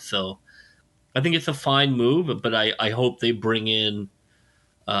playoffs. So I think it's a fine move, but I hope they bring in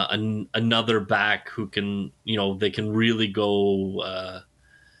another back who can, they can really go,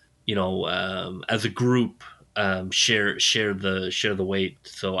 as a group, share the weight.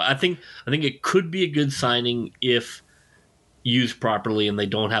 So I think it could be a good signing if used properly and they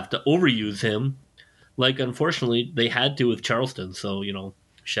don't have to overuse him. Like, unfortunately, they had to with Charleston. So,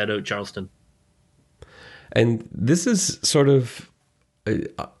 shout out Charleston. And this is sort of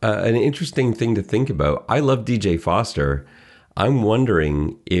an interesting thing to think about. I love DJ Foster. I'm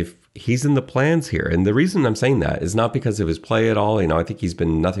wondering if he's in the plans here. And the reason I'm saying that is not because of his play at all. I think he's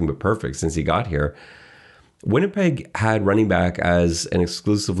been nothing but perfect since he got here. Winnipeg had running back as an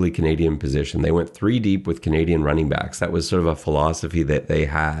exclusively Canadian position. They went 3 deep with Canadian running backs. That was sort of a philosophy that they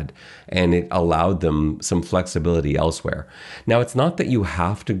had, and it allowed them some flexibility elsewhere. Now, it's not that you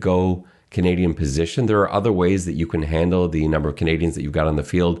have to go Canadian position. There are other ways that you can handle the number of Canadians that you've got on the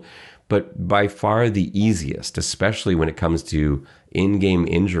field, but by far the easiest, especially when it comes to in-game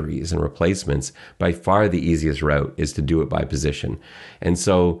injuries and replacements, by far the easiest route is to do it by position. And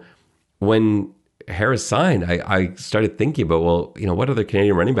so when Harris signed, I started thinking about, what other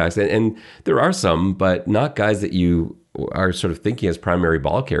Canadian running backs? And there are some, but not guys that you are sort of thinking as primary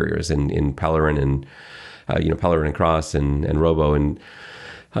ball carriers in Pellerin and, Pellerin and Cross and Robo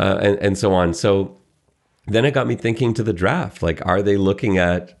and so on. So then it got me thinking to the draft. Like, are they looking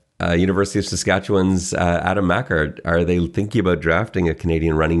at University of Saskatchewan's Adam Mackart? Are they thinking about drafting a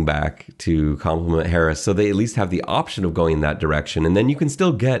Canadian running back to complement Harris? So they at least have the option of going in that direction. And then you can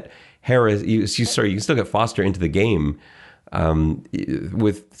still get Harris, you can still get Foster into the game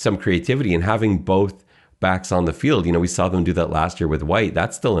with some creativity and having both backs on the field. We saw them do that last year with White.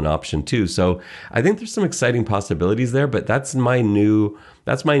 That's still an option too. So I think there's some exciting possibilities there. But that's my new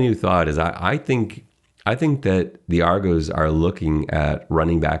thought. Is I think that the Argos are looking at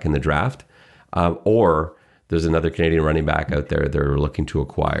running back in the draft, or there's another Canadian running back out there they're looking to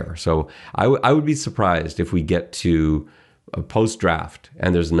acquire. So I would be surprised if we get to post-draft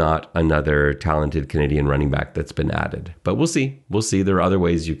and there's not another talented Canadian running back that's been added. But we'll see. There are other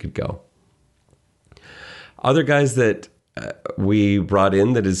ways you could go. Other guys that we brought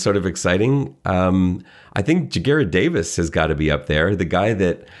in that is sort of exciting, I think Ja'Gared Davis has got to be up there. The guy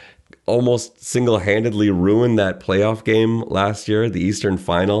that almost single-handedly ruined that playoff game last year, the Eastern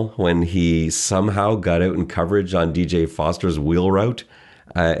Final, when he somehow got out in coverage on DJ Foster's wheel route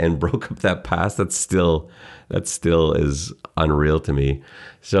and broke up that pass. That still is unreal to me.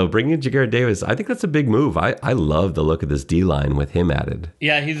 So bringing in Ja'Gared Davis, I think that's a big move. I love the look of this D-line with him added.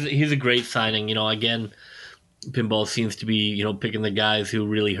 Yeah, he's a great signing. Again, Pinball seems to be, picking the guys who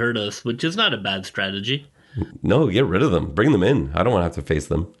really hurt us, which is not a bad strategy. No, get rid of them. Bring them in. I don't want to have to face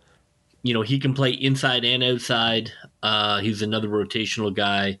them. He can play inside and outside. He's another rotational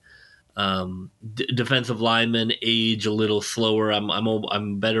guy. Defensive lineman, age a little slower.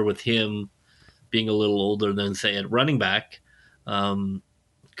 I'm better with him being a little older than, say, at running back.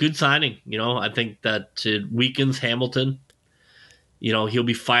 Good signing. I think that it weakens Hamilton. He'll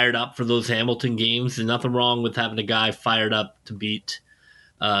be fired up for those Hamilton games. There's nothing wrong with having a guy fired up to beat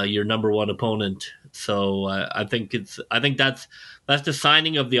your number one opponent. So I think that's the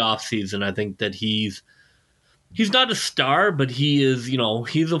signing of the offseason. I think that he's not a star, but he is,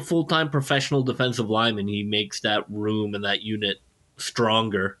 he's a full-time professional defensive lineman. He makes that room and that unit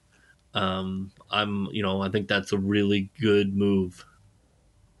stronger. I think that's a really good move.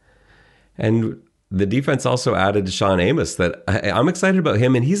 And the defense also added Sean Amos that I'm excited about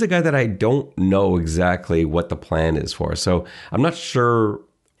him. And he's a guy that I don't know exactly what the plan is for. So I'm not sure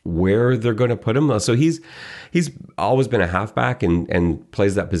where they're going to put him. So he's always been a halfback and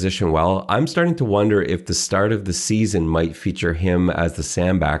plays that position well. I'm starting to wonder if the start of the season might feature him as the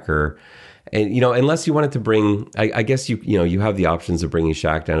sandbacker And, unless you wanted to bring, I guess you have the options of bringing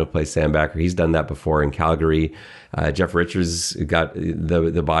Shaq down to play Sam Becker. He's done that before in Calgary. Jeff Richards got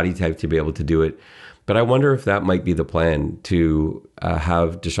the body type to be able to do it. But I wonder if that might be the plan, to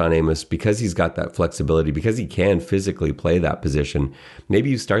have Deshaun Amos, because he's got that flexibility, because he can physically play that position. Maybe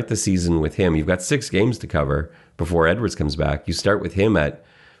you start the season with him. You've got 6 games to cover before Edwards comes back. You start with him at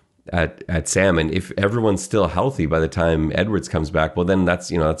Sam, and if everyone's still healthy by the time Edwards comes back, well, then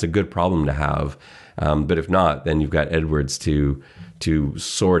that's a good problem to have. But if not, then you've got Edwards to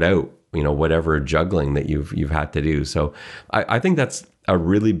sort out whatever juggling that you've had to do. So I think that's a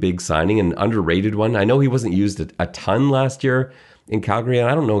really big signing, an underrated one. I know he wasn't used a ton last year in Calgary, and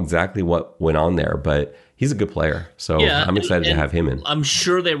I don't know exactly what went on there, but he's a good player. So yeah, I'm excited to have him in. I'm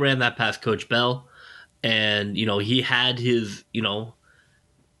sure they ran that past Coach Bell, and he had his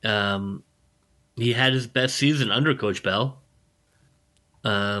best season under Coach Bell.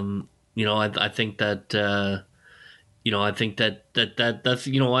 I think that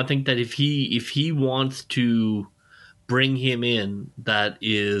if he wants to bring him in, that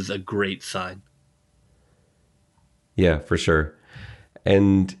is a great sign. Yeah, for sure.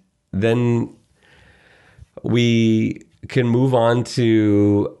 And then we can move on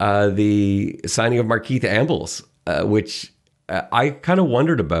to the signing of Markeith Ambles, which I kind of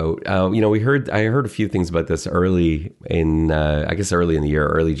wondered about. I heard a few things about this early in the year,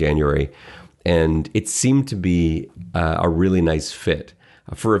 early January, and it seemed to be a really nice fit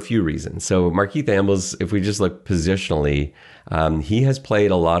for a few reasons. So Markeith Ambles, if we just look positionally, he has played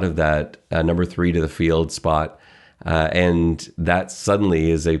a lot of that number 3 to the field spot, and that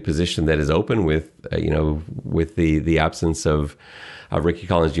suddenly is a position that is open with the absence of Ricky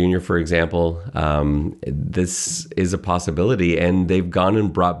Collins Jr., for example. This is a possibility, and they've gone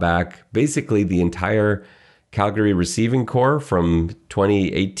and brought back basically the entire Calgary receiving core from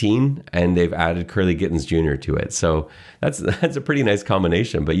 2018, and they've added Curly Gittens Jr. to it. So that's a pretty nice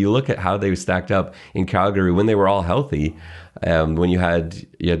combination. But you look at how they stacked up in Calgary when they were all healthy. When you had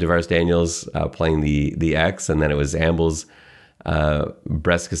DeVaris Daniels playing the X, and then it was Ambles,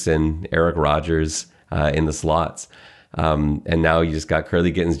 Breskison, Eric Rogers in the slots. And now you just got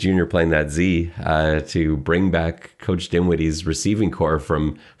Curly Gittens Jr. playing that Z to bring back Coach Dinwiddie's receiving core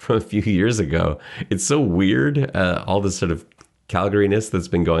from a few years ago. It's so weird, all this sort of Calgary-ness that's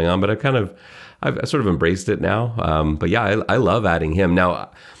been going on, but I've sort of embraced it now. But yeah, I love adding him.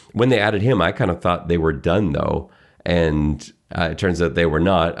 Now, when they added him, I kind of thought they were done, though. And it turns out they were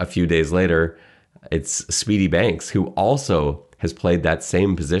not. A few days later, it's Speedy Banks, who also has played that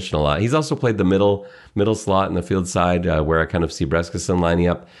same position a lot. He's also played the middle slot in the field side, where I kind of see Breskison lining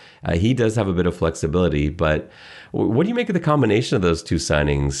up. He does have a bit of flexibility, but what do you make of the combination of those two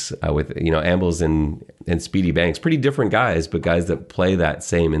signings with Ambles and Speedy Banks? Pretty different guys, but guys that play that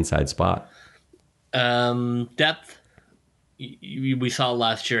same inside spot. Depth. We saw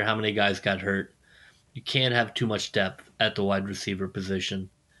last year how many guys got hurt. You can't have too much depth at the wide receiver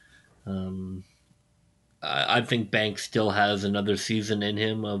position. I think Banks still has another season in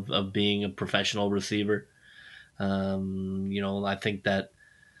him of being a professional receiver. I think that,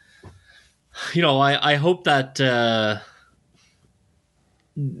 I hope that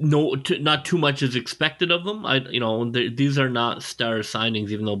not too much is expected of them. These are not star signings,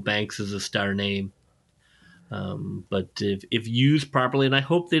 even though Banks is a star name. But if used properly, and I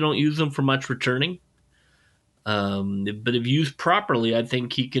hope they don't use them for much returning. But if used properly, I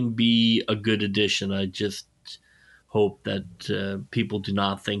think he can be a good addition. I just hope that people do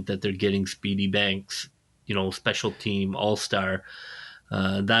not think that they're getting Speedy Banks, special team all-star.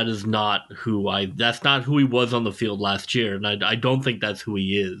 That's not who he was on the field last year, and I don't think that's who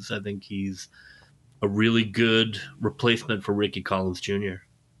he is. I think he's a really good replacement for Ricky Collins Jr.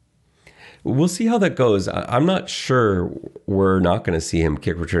 We'll see how that goes. I'm not sure we're not going to see him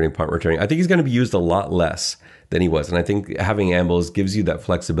kick returning, punt returning. I think he's going to be used a lot less than he was. And I think having Ambles gives you that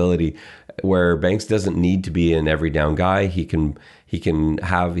flexibility where Banks doesn't need to be an every down guy. He can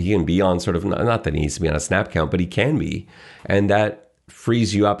be on sort of, not that he needs to be on a snap count, but he can be. And that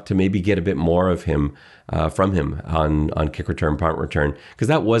frees you up to maybe get a bit more of him from him on kick return, punt return, because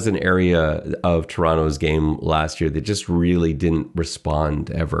that was an area of Toronto's game last year that just really didn't respond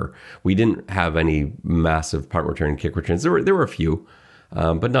ever. We didn't have any massive punt return, kick returns. There were a few,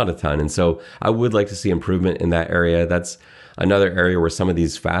 but not a ton. And so I would like to see improvement in that area. That's another area where some of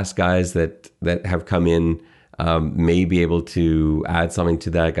these fast guys that have come in may be able to add something to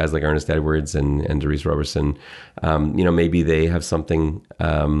that. Guys like Ernest Edwards and Darius Robertson, maybe they have something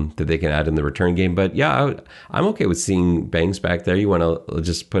that they can add in the return game. But yeah, I'm okay with seeing Banks back there. You want to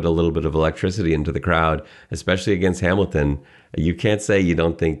just put a little bit of electricity into the crowd, especially against Hamilton. You can't say you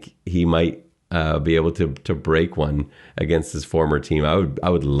don't think he might be able to break one against his former team. I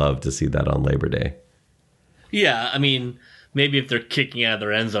would love to see that on Labor Day. Yeah, I mean, maybe if they're kicking out of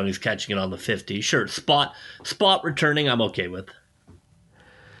their end zone, he's catching it on the 50. Sure, spot returning, I'm okay with.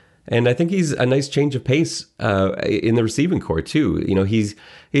 And I think he's a nice change of pace in the receiving corps too.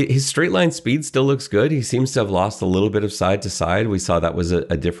 His straight line speed still looks good. He seems to have lost a little bit of side to side. We saw that was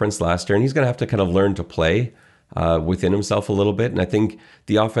a difference last year, and he's going to have to kind of learn to play within himself a little bit. And I think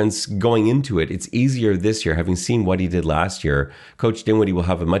the offense going into it, it's easier this year, having seen what he did last year. Coach Dinwiddie will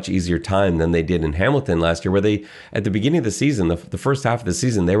have a much easier time than they did in Hamilton last year, where they, at the beginning of the season, the first half of the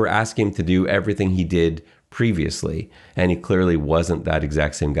season, they were asking him to do everything he did previously, and he clearly wasn't that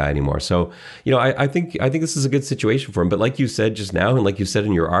exact same guy anymore. So, I think this is a good situation for him. But like you said just now, and like you said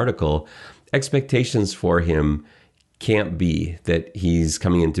in your article, expectations for him can't be that he's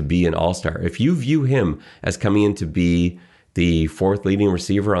coming in to be an all-star. If you view him as coming in to be the fourth leading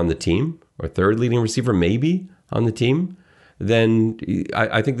receiver on the team, or third leading receiver maybe on the team, then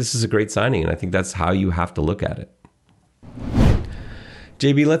I think this is a great signing, and I think that's how you have to look at it.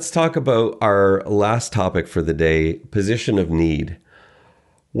 JB, let's talk about our last topic for the day, position of need.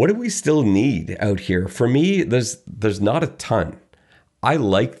 What do we still need out here? For me, there's not a ton. I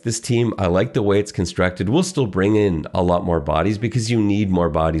like this team. I like the way it's constructed. We'll still bring in a lot more bodies because you need more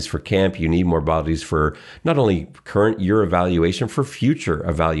bodies for camp. You need more bodies for not only current year evaluation, for future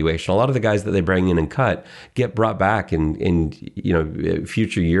evaluation. A lot of the guys that they bring in and cut get brought back in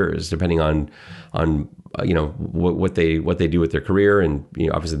future years, depending on what they do with their career. And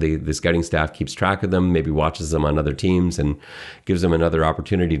obviously the scouting staff keeps track of them, maybe watches them on other teams and gives them another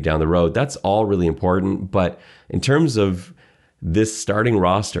opportunity down the road. That's all really important. But in terms of this starting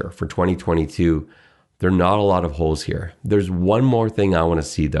roster for 2022, there are not a lot of holes here. There's one more thing I want to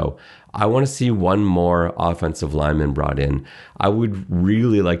see, though. I want to see one more offensive lineman brought in. I would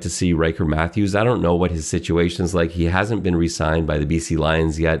really like to see Riker Matthews. I don't know what his situation is like. He hasn't been re-signed by the BC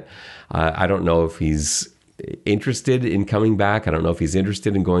Lions yet. I don't know if he's interested in coming back. I don't know if he's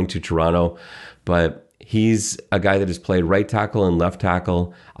interested in going to Toronto, but he's a guy that has played right tackle and left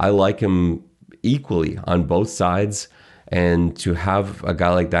tackle. I like him equally on both sides. And to have a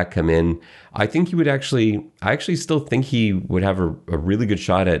guy like that come in, I think he would I actually still think he would have a really good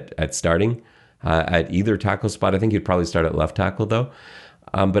shot at starting at either tackle spot. I think he'd probably start at left tackle though.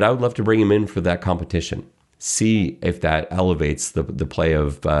 But I would love to bring him in for that competition. See if that elevates the play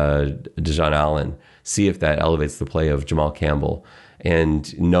of Dejon Allen. See if that elevates the play of Jamal Campbell.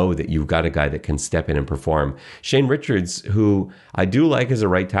 And know that you've got a guy that can step in and perform. Shane Richards, who I do like as a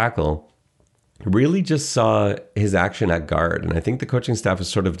right tackle, really just saw his action at guard. And I think the coaching staff has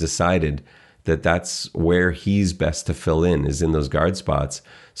sort of decided that that's where he's best to fill in, is in those guard spots.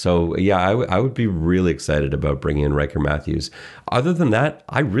 So yeah, I would be really excited about bringing in Riker Matthews. Other than that,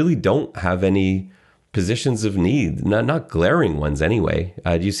 I really don't have any positions of need, not glaring ones anyway.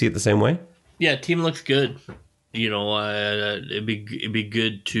 Do you see it the same way? Yeah, team looks good. It'd be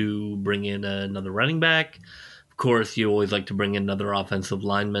good to bring in another running back. Of course, you always like to bring in another offensive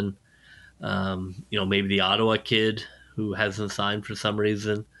lineman. Maybe the Ottawa kid who hasn't signed for some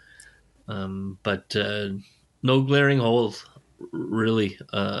reason. But no glaring holes, really.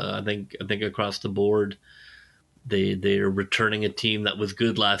 I think across the board, they're returning a team that was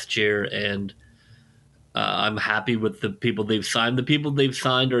good last year, and I'm happy with the people they've signed. The people they've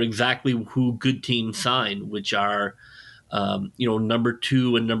signed are exactly who good teams sign, which are, number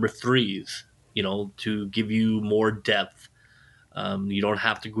 2 and number 3s, to give you more depth. You don't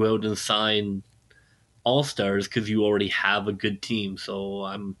have to go out and sign all-stars because you already have a good team. So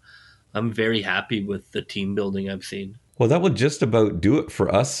I'm very happy with the team building I've seen. Well, that will just about do it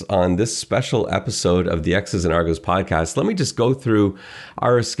for us on this special episode of the X's and Argos podcast. Let me just go through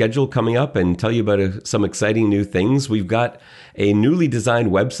our schedule coming up and tell you about some exciting new things. We've got a newly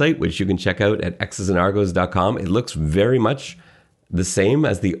designed website, which you can check out at xsandargos.com. It looks very much the same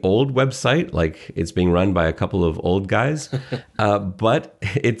as the old website, like it's being run by a couple of old guys, but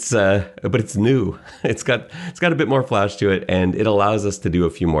it's new. It's got a bit more flash to it, and it allows us to do a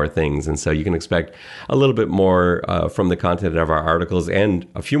few more things. And so you can expect a little bit more from the content of our articles, and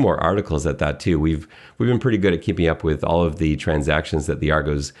a few more articles at that too. We've been pretty good at keeping up with all of the transactions that the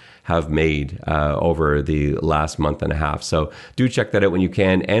Argos have made over the last month and a half. So do check that out when you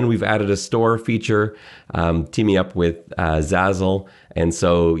can. And we've added a store feature, teaming up with Zazzle. affordable. And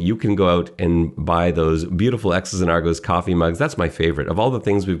so you can go out and buy those beautiful X's and Argos coffee mugs. That's my favorite. Of all the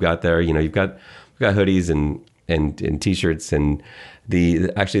things we've got there, we've got hoodies and t-shirts, and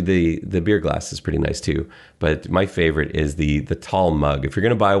the beer glass is pretty nice too. But my favorite is the tall mug. If you're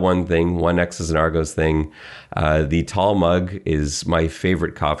going to buy one X's and Argos thing, the tall mug is my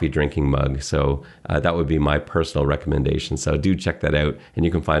favorite coffee drinking mug. So that would be my personal recommendation. So do check that out, and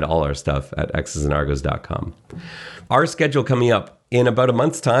you can find all our stuff at xsandargos.com. Our schedule coming up. In about a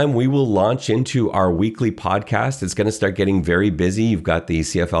month's time, we will launch into our weekly podcast. It's going to start getting very busy. You've got the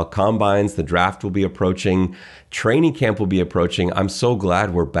CFL Combines, the draft will be approaching, training camp will be approaching. I'm so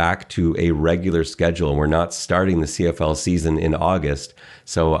glad we're back to a regular schedule and we're not starting the CFL season in August.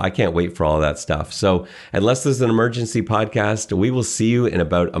 So I can't wait for all that stuff. So unless there's an emergency podcast, we will see you in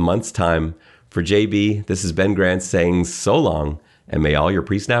about a month's time. For JB, this is Ben Grant saying so long, and may all your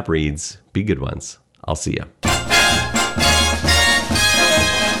pre-snap reads be good ones. I'll see you.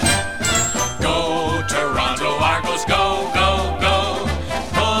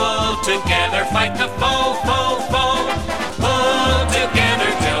 Together, fight the foe.